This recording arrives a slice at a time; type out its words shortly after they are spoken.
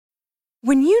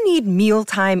When you need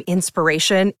mealtime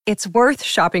inspiration, it's worth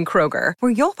shopping Kroger,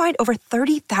 where you'll find over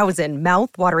 30,000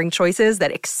 mouth-watering choices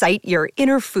that excite your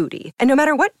inner foodie. And no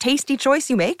matter what tasty choice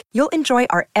you make, you'll enjoy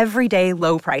our everyday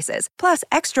low prices, plus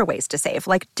extra ways to save,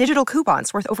 like digital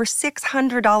coupons worth over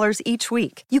 $600 each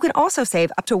week. You can also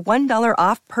save up to $1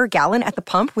 off per gallon at the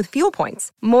pump with fuel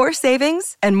points. More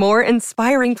savings and more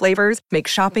inspiring flavors make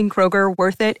shopping Kroger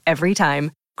worth it every time.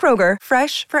 Kroger,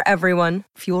 fresh for everyone.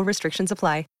 Fuel restrictions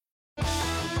apply.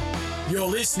 You're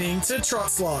listening to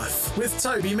Trot's Life with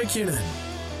Toby McKinnon.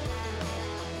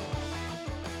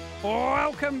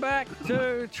 Welcome back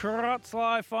to Trot's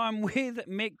Life. I'm with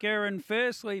Mick Guerin.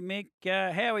 Firstly, Mick,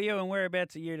 how are you and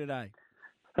whereabouts are you today?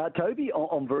 Toby,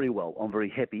 I'm very well. I'm very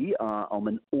happy. I'm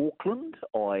in Auckland.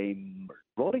 I'm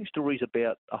writing stories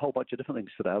about a whole bunch of different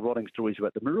things today. I'm writing stories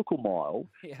about the Miracle Mile,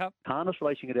 harness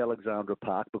racing at Alexandra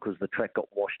Park because the track got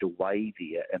washed away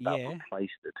there and they've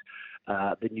replaced it.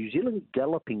 The New Zealand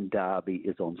Galloping Derby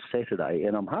is on Saturday,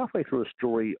 and I'm halfway through a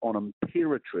story on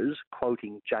Imperatriz,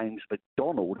 quoting James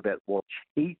McDonald about what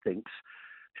he thinks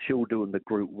she'll do in the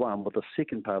Group 1 with the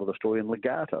second part of the story in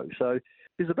Legato. So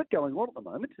there's a bit going on at the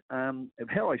moment.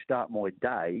 How I start my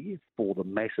day for the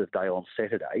massive day on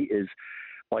Saturday is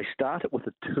I start it with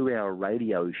a 2-hour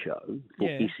radio show for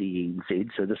SENZ,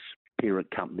 so this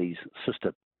parent company's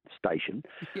sister station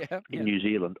in New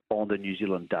Zealand on the New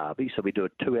Zealand Derby. So we do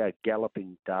a 2-hour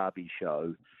galloping Derby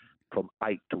show from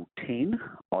 8 till 10.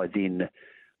 I then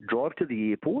drive to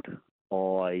the airport.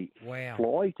 I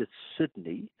fly to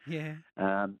Sydney.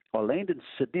 I land in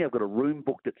Sydney. I've got a room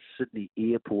booked at Sydney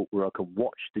Airport where I can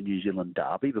watch the New Zealand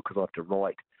Derby because I have to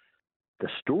write the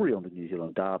story on the New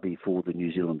Zealand Derby for the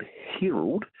New Zealand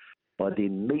Herald. I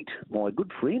then meet my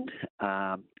good friend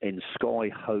and Sky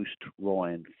host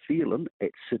Ryan Phelan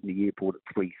at Sydney Airport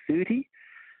at 3:30.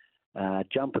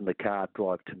 Jump in the car,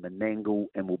 drive to Menangle,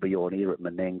 and we'll be on air at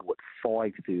Menangle at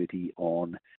 5:30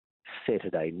 on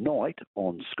Saturday night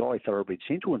on Sky Thoroughbred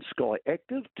Central and Sky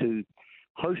Active to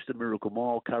host the Miracle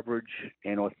Mile coverage.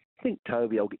 And I think,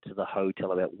 Toby, I'll get to the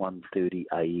hotel about 1:30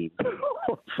 a.m.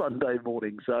 on Sunday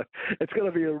morning. So it's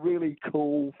going to be a really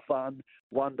cool, fun,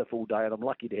 wonderful day, and I'm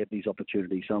lucky to have these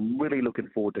opportunities. So I'm really looking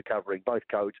forward to covering both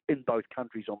codes in both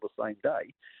countries on the same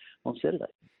day on Saturday.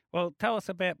 Well, tell us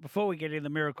about, before we get into the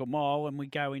Miracle Mile and we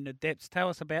go into depths, tell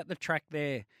us about the track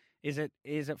there. Is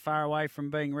it far away from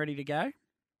being ready to go?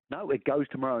 No, it goes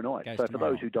tomorrow night. So for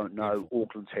those who don't know,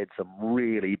 Auckland's had some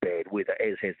really bad weather,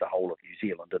 as has the whole of New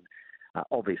Zealand. And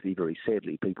obviously, very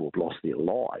sadly, people have lost their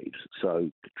lives.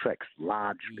 So the track's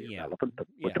largely irrelevant, but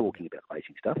we're talking about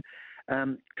racing stuff.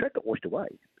 Track got washed away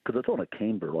because it's on a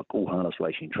camber, like all harness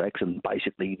racing tracks, and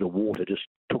basically the water just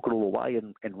took it all away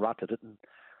and rutted it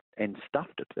and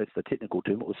stuffed it. That's the technical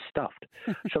term. It was stuffed.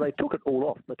 So they took it all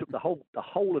off. They took the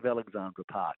whole of Alexandra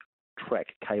Park track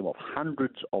came off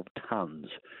hundreds of tons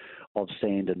of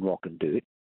sand and rock and dirt.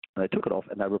 And they took it off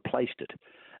and they replaced it.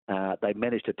 They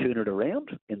managed to turn it around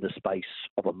in the space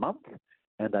of a month,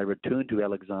 and they returned to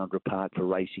Alexandra Park for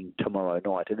racing tomorrow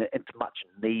night. And it's much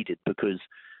needed because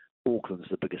Auckland's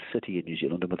the biggest city in New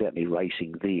Zealand, and without any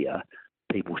racing there,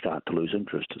 people start to lose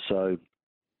interest. So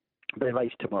they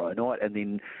race tomorrow night, and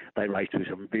then they race through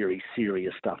some very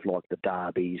serious stuff like the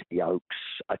Derbies, the Oaks.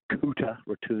 Akuta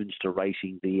returns to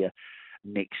racing there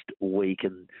next week,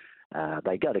 and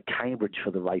they go to Cambridge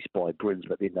for the race by Grins,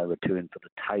 but then they return for the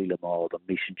Taylor Mile, the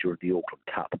Messenger of the Auckland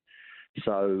Cup.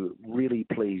 So really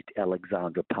pleased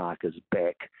Alexandra Park is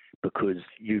back because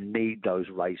you need those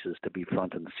races to be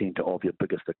front and centre of your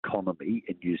biggest economy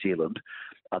in New Zealand.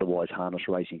 Otherwise, harness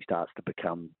racing starts to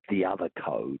become the other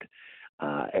code.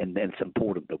 And it's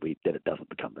important that it doesn't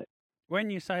become that. When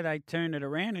you say they turn it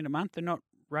around in a month, they're not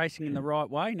racing in the right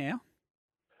way now.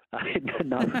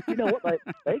 No, you know what? They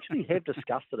actually have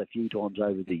discussed it a few times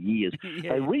over the years.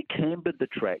 They recambered the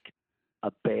track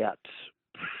about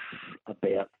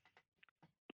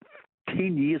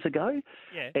 10 years ago.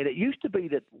 And it used to be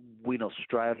that when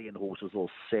Australian horses or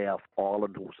South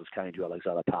Island horses came to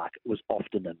Alexandra Park, it was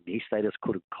often a mess. They just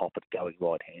couldn't cop it going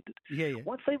right-handed.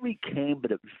 Once they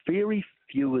recambered it, very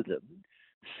few of them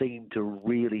seemed to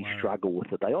really struggle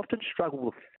with it. They often struggle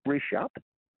with fresh up,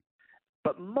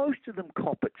 but most of them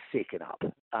cop it second up.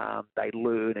 They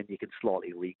learn, and you can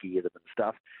slightly re-gear them and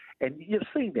stuff. And you've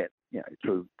seen that,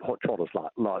 through hot trotters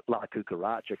like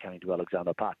Kukaracha came to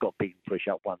Alexandra Park, got beaten fresh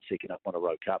up, won second up, won a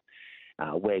Road Cup.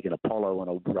 Wagon Apollo won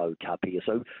a Road Cup here.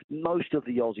 So most of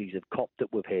the Aussies have copped it.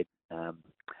 We've had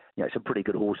some pretty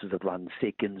good horses that run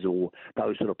seconds or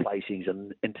those sort of placings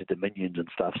and into Dominions and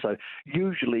stuff. So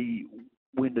usually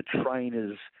when the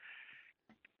trainers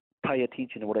pay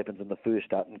attention to what happens in the first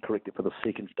start and correct it for the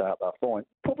second start, they're fine.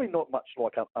 Probably not much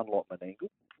unlike Menangle.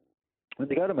 When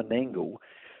they go to Menangle,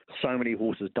 so many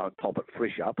horses don't pop it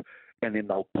fresh up, and then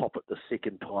they'll pop it the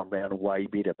second time round way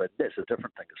better. But that's a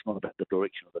different thing. It's not about the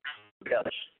direction of the track.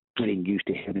 It's getting used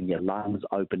to having your lungs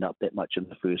open up that much in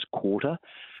the first quarter.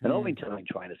 And I've been telling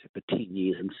trainers for 10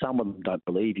 years, and some of them don't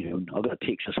believe you. And I got a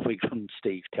text this week from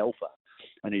Steve Telfer,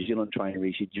 a New Zealand trainer.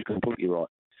 He said, "You're completely right."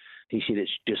 He said,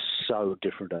 "It's just so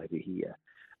different over here."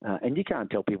 And you can't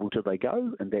tell people till they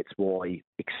go, and that's why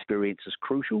experience is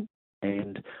crucial.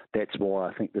 And that's why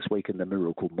I think this week in the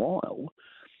Miracle Mile,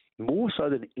 more so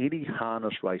than any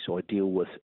harness race I deal with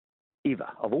ever,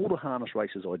 of all the harness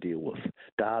races I deal with,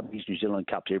 Derbies, New Zealand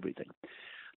Cups, everything,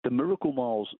 the Miracle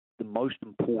Mile's the most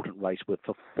important race for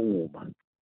form.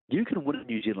 You can win a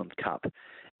New Zealand Cup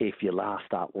if your last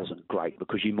start wasn't great,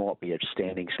 because you might be a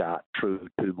standing start, true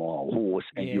 2 mile horse,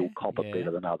 and you'll cop it better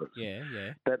than others.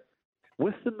 But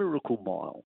with the Miracle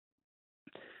Mile,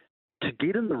 to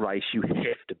get in the race, you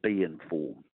have to be in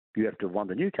form. You have to have won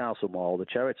the Newcastle Mile, the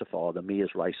Chariots of Fire, the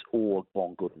Mayor's Race, or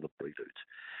gone good in the Preludes.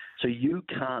 So you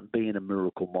can't be in a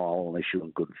Miracle Mile unless you're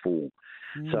in good form.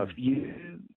 So if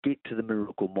you get to the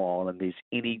Miracle Mile and there's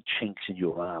any chinks in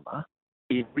your armour,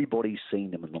 everybody's seen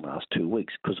them in the last 2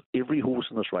 weeks, because every horse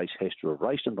in this race has to have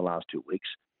raced in the last 2 weeks.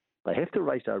 They have to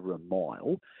race over a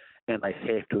mile, and they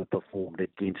have to have performed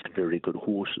against very good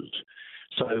horses.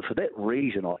 So for that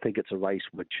reason, I think it's a race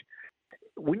which,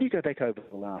 when you go back over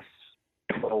the last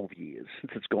 12 years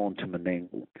since it's gone to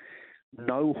Menangle,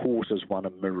 no horse has won a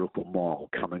Miracle Mile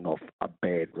coming off a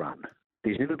bad run.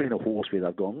 There's never been a horse where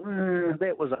they've gone,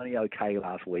 that was only okay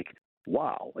last week.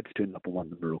 Wow, it's turned up and won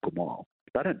the Miracle Mile.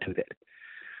 They don't do that.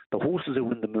 The horses who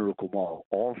win the Miracle Mile,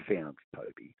 I've found,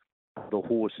 Toby, are the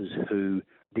horses who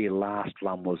their last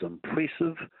run was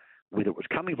impressive, whether it was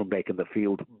coming from back in the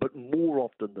field, but more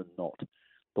often than not,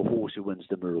 the horse who wins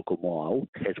the Miracle Mile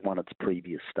has won its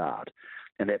previous start.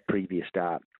 And that previous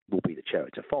start will be the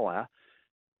Chariots of Fire,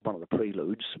 one of the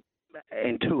Preludes,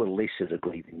 and to a lesser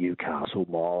degree the Newcastle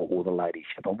Mile or the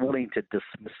Ladyship. I'm willing to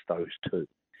dismiss those two.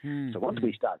 So once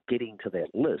we start getting to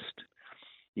that list,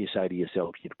 you say to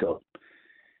yourself, you've got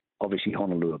obviously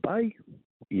Honolulu Bay,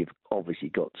 you've obviously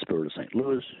got Spirit of St.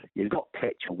 Louis, you've got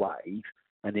Catch a Wave,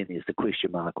 and then there's the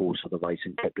question mark also the race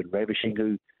in Captain Ravishing,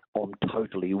 who I'm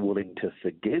totally willing to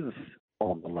forgive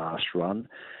on the last run,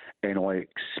 and I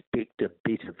expect a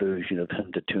better version of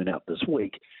him to turn up this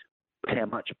week. How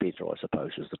much better, I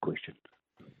suppose, is the question.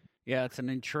 Yeah, it's an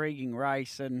intriguing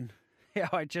race, and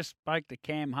I just spoke to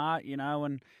Cam Hart,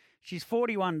 and she's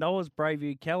 $41,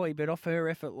 Braveview Kelly, but off her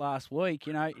effort last week,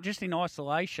 just in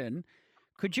isolation,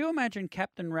 could you imagine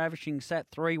Captain Ravishing sat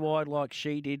 3 wide like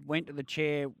she did, went to the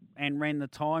chair and ran the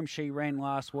time she ran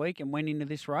last week and went into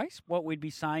this race? What we'd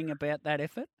be saying about that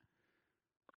effort?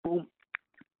 Well,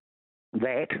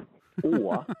 that,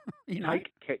 or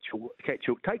take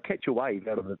Catch a Wave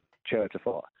out of the Chariots of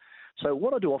Fire. So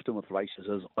what I do often with races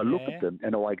is I look at them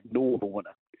and I ignore the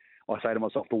winner. I say to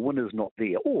myself, the winner's not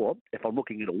there. Or if I'm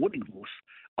looking at a winning horse,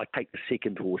 I take the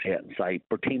second horse out and say,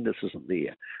 pretend this isn't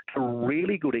there. It's a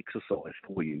really good exercise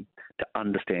for you to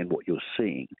understand what you're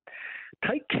seeing.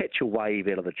 Take Catch a Wave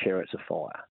out of the Chariots of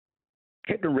Fire.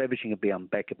 Captain Ravishing would be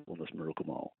unbackable on this Miracle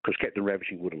Mile, because Captain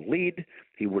Ravishing would have led,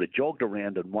 he would have jogged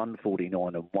around in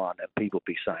 1:49 and 1, and people would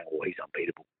be saying, oh, he's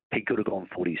unbeatable. He could have gone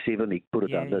 47, he could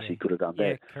have done this, he could have done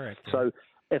that. Correct. So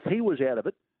if he was out of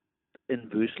it,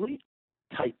 inversely,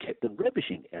 take Captain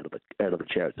Ravishing out of the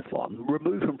Chariots of Fire,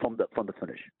 remove him from the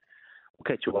finish.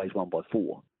 Catch a Wave's won by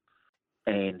 4,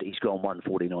 and he's gone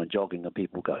 1:49 jogging, and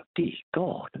people go, dear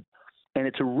God. And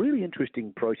it's a really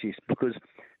interesting process, because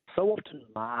so often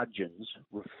margins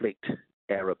reflect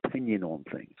our opinion on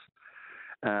things.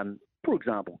 For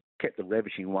example, Captain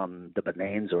Ravishing won the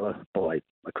Bonanza by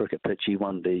a cricket pitch. He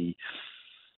won the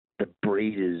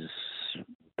Breeders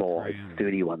by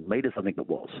 31 metres, I think it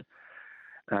was.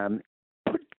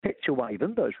 Put Catch a Wave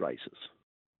in those races,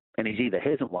 and he either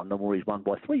hasn't won them or he's won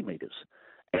by 3 metres.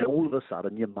 And all of a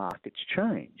sudden your markets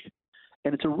change.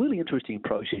 And it's a really interesting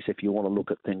process if you want to look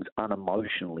at things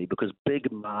unemotionally, because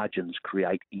big margins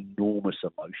create enormous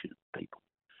emotion in people.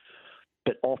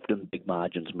 But often big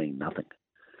margins mean nothing.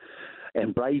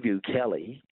 And Braveview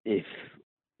Kelly, if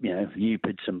you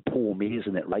put some poor mares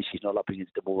in that race, she's not up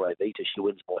against Demore Vita, she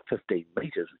wins by 15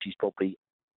 metres, and she's probably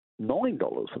 $9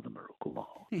 for the Miracle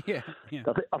Mile. Yeah.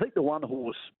 I think the one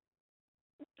horse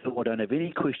who I don't have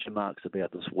any question marks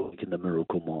about this week in the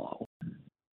Miracle Mile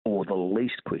or the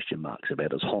least question marks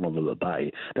about is Honolulu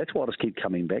Bay. That's why I just keep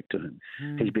coming back to him.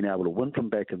 He's been able to win from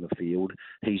back in the field.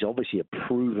 He's obviously a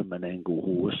proven Menangle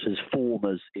horse. His form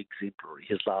is exemplary.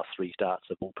 His last 3 starts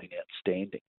have all been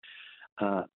outstanding.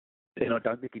 And I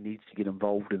don't think he needs to get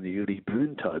involved in the early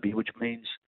burn, Toby, which means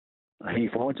he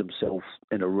finds himself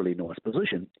in a really nice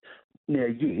position. Now,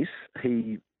 yes,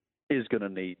 he is going to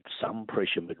need some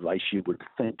pressure mid-race, you would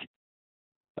think.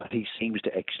 He seems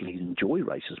to actually enjoy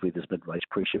races where there's mid-race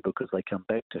pressure because they come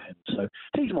back to him. So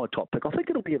he's my top pick. I think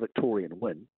it'll be a Victorian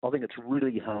win. I think it's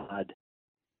really hard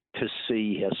to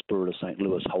see how Spirit of St.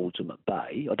 Louis holds him at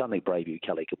bay. I don't think Braveview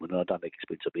Kelly can win, and I don't think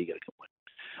Expensive Ego can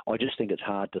win. I just think it's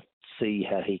hard to see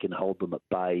how he can hold them at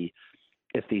bay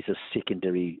if there's a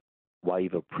secondary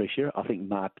wave of pressure. I think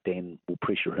Mark Dan will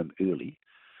pressure him early.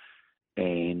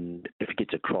 And if he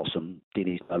gets across him, then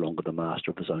he's no longer the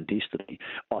master of his own destiny.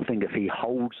 I think if he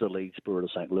holds the lead, Spirit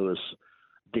of St. Louis,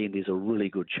 then there's a really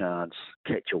good chance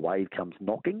Catch a Wave comes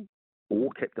knocking or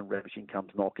Captain Ravishing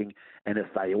comes knocking. And if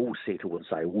they all settle and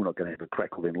say, we're not going to have a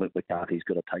crackle, then Luke McCarthy's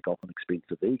got to take off an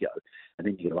Expensive Ego. And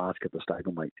then you've got to ask if the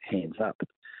stablemate hands up.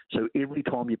 So every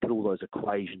time you put all those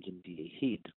equations into your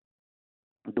head,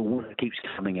 the winner keeps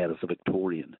coming out as a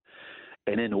Victorian.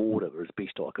 And in order, as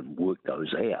best I can work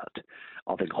those out,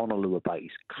 I think Honolulu Bay's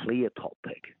clear top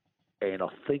pick. And I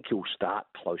think he'll start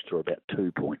close to about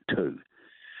 2.2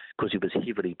 because he was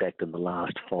heavily backed in the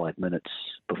last 5 minutes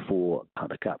before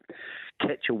Punter Cup.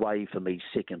 Catch a Wave for me,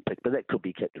 second pick, but that could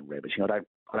be Captain Ravishing. I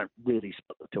don't really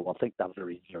split the two. I think they're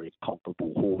very, very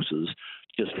comparable horses,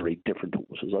 just very different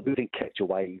horses. I do think Catch a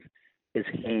Wave is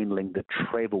handling the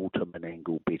travel to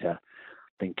Menangle better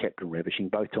than Captain Ravishing.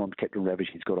 Both times Captain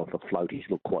Ravishing's got off a float, he's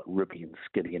looked quite ribby and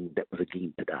skinny, and that was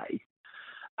again today.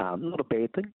 Not a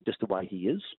bad thing, just the way he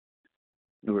is.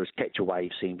 Whereas Catch a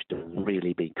Wave seems to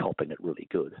really be copping it really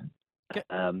good. Okay.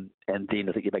 And then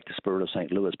I think you're back to Spirit of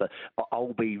St. Louis, but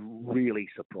I'll be really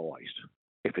surprised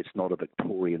if it's not a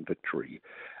Victorian victory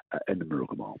in the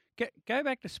Miracle Mile. Go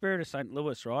back to Spirit of St.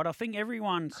 Louis, right? I think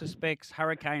everyone suspects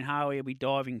Hurricane Harley will be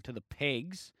diving to the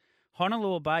pegs.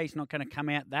 Honolulu Bay's not going to come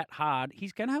out that hard.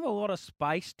 He's going to have a lot of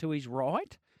space to his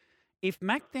right. If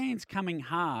MacDan's coming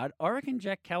hard, I reckon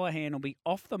Jack Callahan will be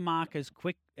off the mark as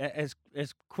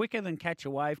quicker than Catch a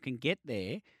Wave can get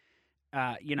there.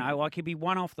 Like he'll be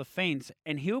one off the fence,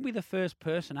 and he'll be the first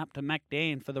person up to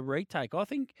MacDan for the retake. I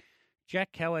think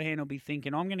Jack Callahan will be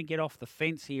thinking, I'm going to get off the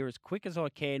fence here as quick as I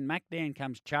can. MacDan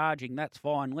comes charging, that's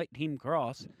fine, let him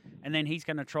cross. And then he's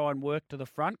going to try and work to the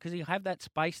front because he'll have that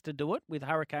space to do it with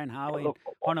Hurricane Harley and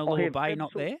Honolulu Bay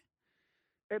not there.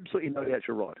 Absolutely no doubt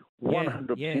you're right.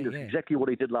 100% is exactly what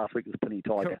he did last week with Penny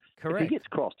Tiger. Correct. If he gets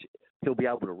crossed, he'll be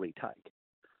able to retake.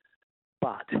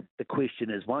 But the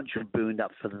question is, once you're burned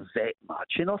up for that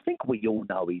much, and I think we all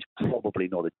know he's probably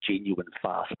not a genuine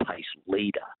fast-paced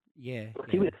leader. Yeah.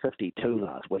 He went 52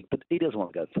 last week, but he doesn't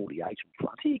want to go 48 in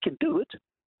front. He can do it,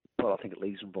 but I think it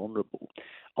leaves him vulnerable.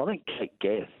 I think Kate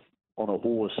Gaff, on a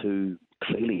horse who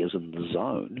clearly is in the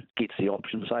zone, gets the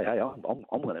option to say, hey, I'm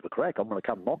going to have a crack. I'm going to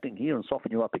come knocking here and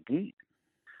soften you up again.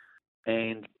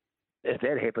 And if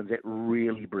that happens, that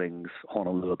really brings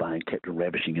Honolulu Bay and Captain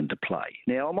Ravishing into play.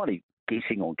 Now, I'm only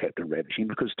guessing on Captain Ravishing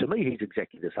because to me he's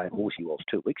exactly the same horse he was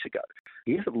 2 weeks ago.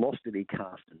 He hasn't lost any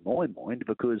cast in my mind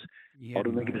because I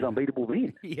don't think he was unbeatable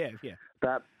then. Yeah.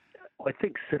 But I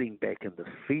think sitting back in the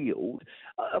field,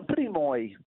 I'm putting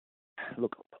my...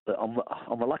 Look,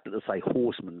 I'm reluctant to say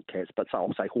horseman caps, but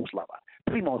I'll say horse lover.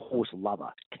 Putting my horse lover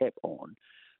cap on,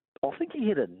 I think he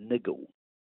had a niggle,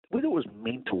 whether it was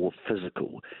mental or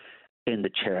physical, in the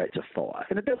Chariots of Fire.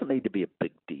 And it doesn't need to be a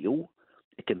big deal.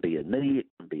 It can be a knee, it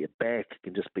can be a back, it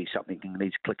can just be something that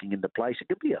needs clicking into place. It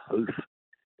could be a hoof.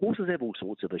 Horses have all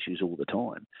sorts of issues all the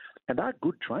time. And they're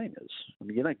good trainers. I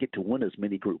mean, you don't get to win as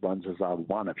many Group 1s as they've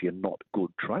won if you're not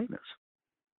good trainers.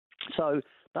 So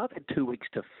they've had 2 weeks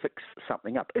to fix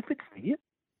something up. If it's there,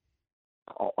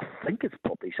 I think it's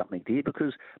probably something there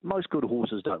because most good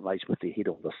horses don't race with their head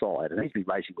on the side, and he's been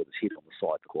racing with his head on the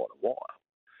side for quite a while.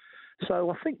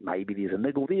 So I think maybe there's a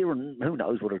niggle there, and who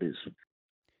knows what it is.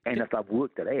 And if they've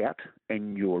worked it out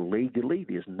and you're legally,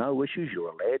 there's no issues, you're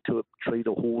allowed to treat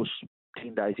a horse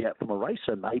 10 days out from a race,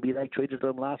 so maybe they treated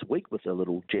him last week with a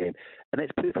little jab. And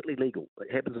that's perfectly legal.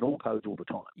 It happens in all codes all the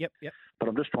time. Yep. But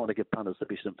I'm just trying to give punters the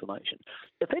best information.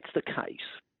 If that's the case,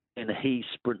 and he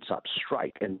sprints up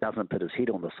straight and doesn't put his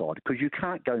head on the side, because you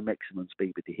can't go maximum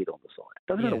speed with your head on the side.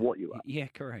 Doesn't matter what you are. Yeah,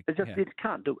 correct. You just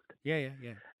can't do it. Yeah.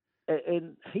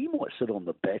 And he might sit on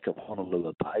the back of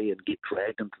Honolulu Bay and get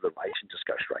dragged into the race and just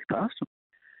go straight past him.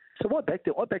 So I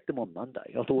backed him on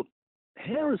Monday. I thought,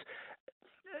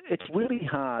 it's really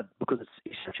hard because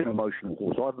it's such an emotional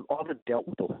horse. I haven't dealt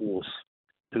with a horse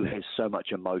who has so much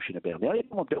emotion about him. The only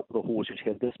time I've dealt with a horse who's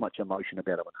had this much emotion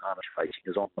about him in harness racing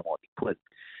is on the Mighty Quinn.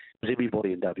 Because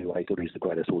everybody in WA thought he was the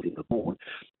greatest horse ever born,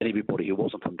 and everybody who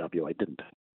wasn't from WA didn't.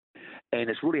 And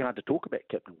it's really hard to talk about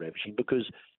Captain Ravishing because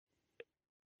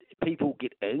people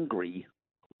get angry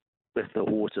if the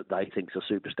horse that they think's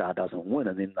a superstar doesn't win,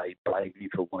 and then they blame you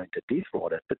for wanting to death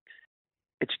ride it. But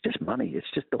it's just money. It's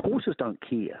just the horses don't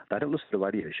care. They don't listen to the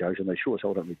radio shows, and they sure as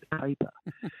hell don't read the paper.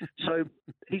 So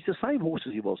he's the same horse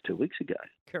as he was 2 weeks ago.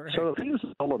 Correct. So if he was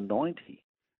 $1.90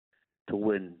 to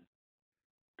win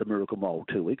the Miracle Mile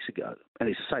 2 weeks ago, and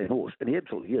he's the same horse, and he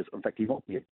absolutely is. In fact, he might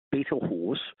be a better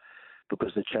horse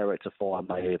because the Chariots of Fire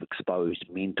may have exposed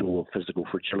mental or physical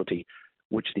fragility,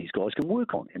 which these guys can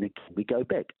work on. And then we go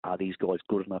back. Are these guys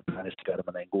good enough trainers to go to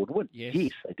Menangle and win?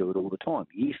 Yes, they do it all the time.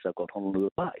 Yes, they've got Honolulu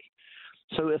Bay.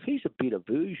 So if he's a better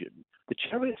version, the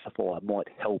Chariots of Fire might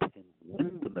help him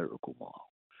win the Miracle Mile.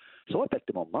 So I backed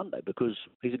him on Monday because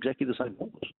he's exactly the same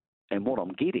horse. And what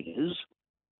I'm getting is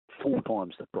 4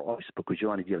 times the price because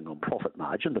you're only dealing on profit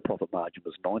margin. The profit margin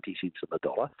was 90 cents in the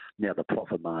dollar. Now the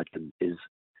profit margin is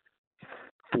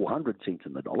 400 cents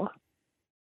in the dollar.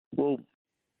 Well,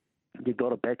 you've got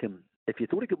to back him. If you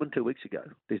thought he could win 2 weeks ago,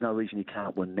 there's no reason he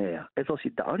can't win now. As I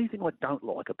said, the only thing I don't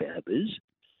like about him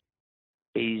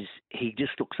is he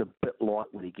just looks a bit light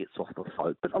when he gets off the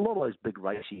float. But a lot of those big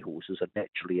racy horses are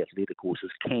naturally athletic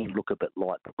horses, can look a bit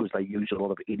light because they use a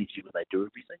lot of energy when they do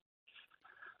everything.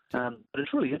 But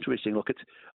it's really interesting. Look, it's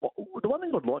the one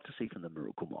thing I'd like to see from the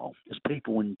Miracle Mile is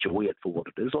people enjoy it for what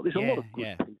it is. Like, there's a lot of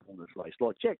good people in this race.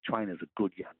 Like Jack Trainor's a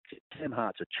good young kid. Tim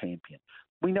Hart's a champion.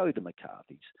 We know the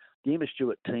McCarthys. The Emma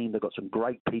Stewart team, they've got some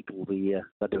great people there.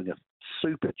 They're doing a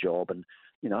super job. And,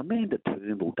 Amanda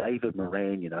Turnbull, David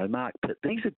Moran, Mark Pitt,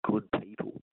 these are good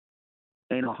people.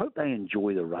 And I hope they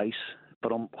enjoy the race.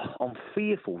 But I'm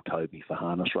fearful, Toby, for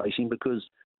harness racing because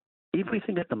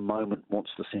everything at the moment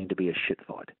wants to seem to be a shit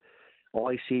fight.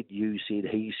 I said, you said,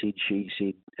 he said, she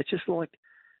said. It's just like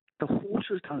the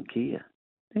horses don't care.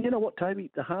 And you know what,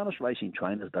 Toby? The harness racing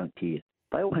trainers don't care.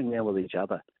 They all hang out with each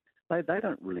other. They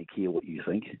don't really care what you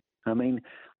think. I mean,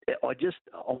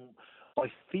 I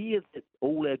fear that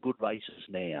all our good races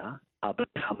now are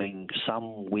becoming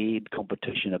some weird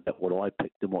competition about what I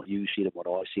picked and what you said and what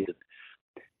I said.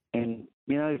 And,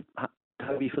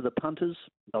 Toby, for the punters,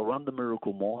 they'll run the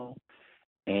Miracle Mile,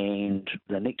 and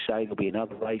the next day there'll be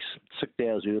another race. 6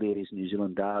 hours earlier, there's New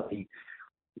Zealand Derby.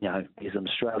 There's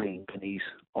Australian Guineas.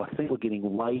 I think we're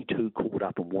getting way too caught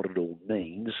up in what it all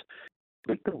means.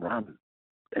 Let them run.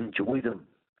 Enjoy them.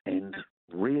 And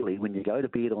really, when you go to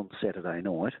bed on Saturday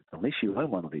night, unless you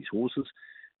own one of these horses,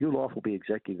 your life will be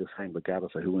exactly the same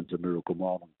regardless of who wins the Miracle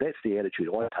Mile. And that's the attitude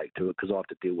I take to it because I have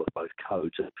to deal with both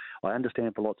codes. I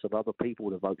understand for lots of other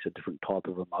people it evokes a different type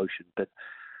of emotion, but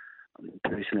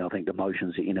personally I think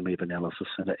emotion's the enemy of analysis,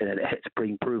 and it's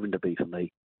been proven to be for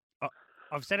me.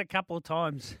 I've said a couple of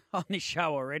times on this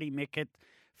show already, Mick,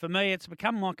 for me it's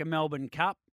become like a Melbourne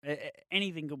Cup.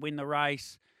 Anything could win the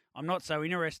race. I'm not so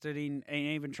interested in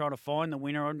even trying to find the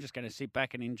winner. I'm just going to sit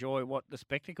back and enjoy what the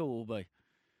spectacle will be.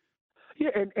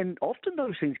 Yeah, and often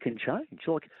those things can change.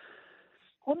 Like,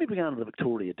 I remember going to the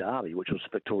Victoria Derby, which was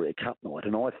Victoria Cup night,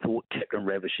 and I thought Captain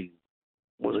Ravishing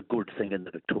was a good thing in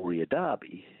the Victoria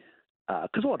Derby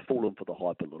because I'd fallen for the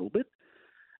hype a little bit,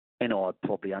 and I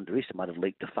probably underestimated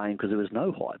Leap to Fame because there was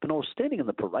no hype. And I was standing in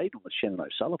the parade with Shannon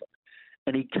O'Sullivan,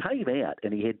 and he came out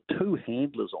and he had 2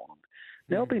 handlers on him.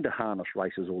 Now, I've been to harness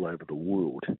races all over the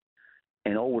world,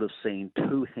 and I would have seen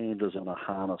 2 handlers on a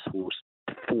harness horse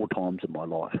 4 times in my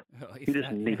life. You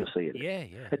just never see it. Yeah.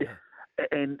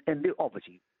 And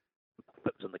obviously,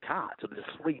 it was in the cart, so there's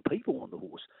 3 people on the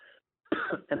horse.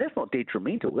 And that's not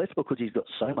detrimental. That's because he's got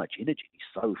so much energy.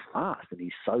 He's so fast, and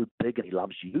he's so big, and he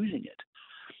loves using it.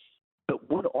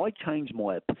 But when I changed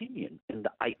my opinion in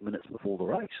the 8 minutes before the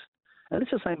race, and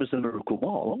it's the same as the Miracle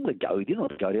Mile. I'm going to go there, I'm going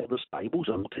to go down to the stables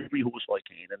and look at every horse I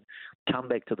can and come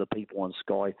back to the people on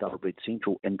Sky Thoroughbred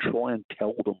Central and try and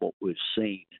tell them what we've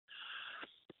seen.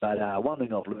 But one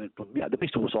thing I've learned from the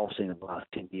best horse I've seen in the last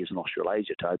 10 years in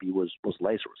Australasia, Toby, was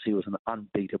Lazarus. He was an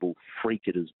unbeatable freak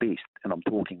at his best, and I'm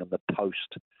talking in the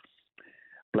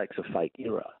post-Blacks Are Fake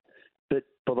era. But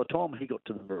by the time he got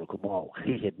to the Miracle Mile,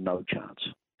 he had no chance.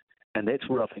 And that's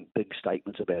where I think big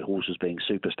statements about horses being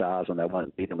superstars and they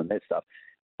won't beat them and that stuff,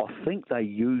 I think they're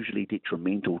usually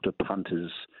detrimental to punters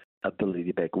ability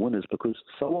to back winners, because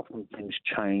so often things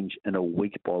change in a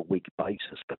week-by-week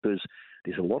basis, because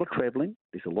there's a lot of travelling,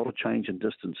 there's a lot of change in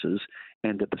distances,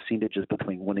 and the percentages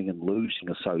between winning and losing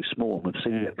are so small. And we've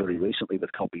seen that very recently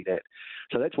with Copy That.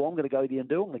 So that's what I'm going to go there and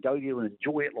do. I'm going to go there and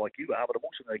enjoy it like you are, but I'm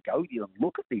also going to go there and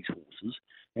look at these horses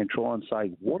and try and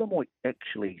say, what am I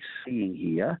actually seeing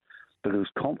here? Because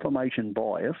confirmation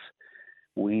bias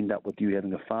will end up with you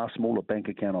having a far smaller bank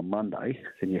account on Monday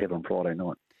than you have on Friday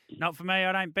night. Not for me,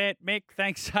 I don't bet. Mick,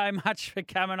 thanks so much for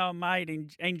coming on, mate.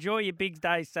 Enjoy your big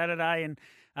day Saturday, and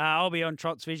I'll be on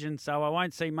Trots Vision, so I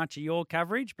won't see much of your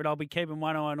coverage, but I'll be keeping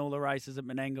one eye on all the races at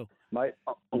Menangle. Mate,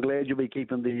 I'm glad you'll be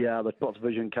keeping the Trots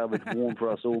Vision coverage warm for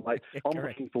us all, mate. I'm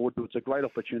looking forward to it. It's a great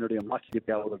opportunity. I'm lucky to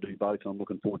be able to do both, and I'm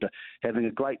looking forward to having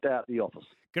a great day at the office.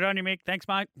 Good on you, Mick. Thanks,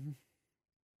 mate.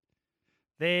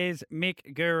 There's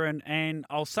Mick Guerin, and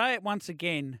I'll say it once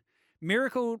again,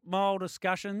 Miracle Mile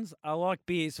discussions are like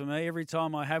beers for me. Every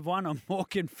time I have one, I'm more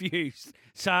confused.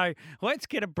 So let's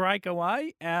get a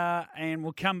breakaway, and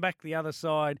we'll come back the other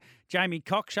side. Jamie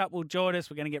Cockshutt will join us.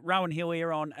 We're going to get Rowan Hill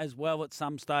here on as well at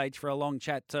some stage for a long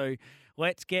chat too.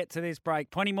 Let's get to this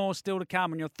break. Plenty more still to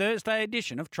come on your Thursday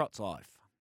edition of Trots Live.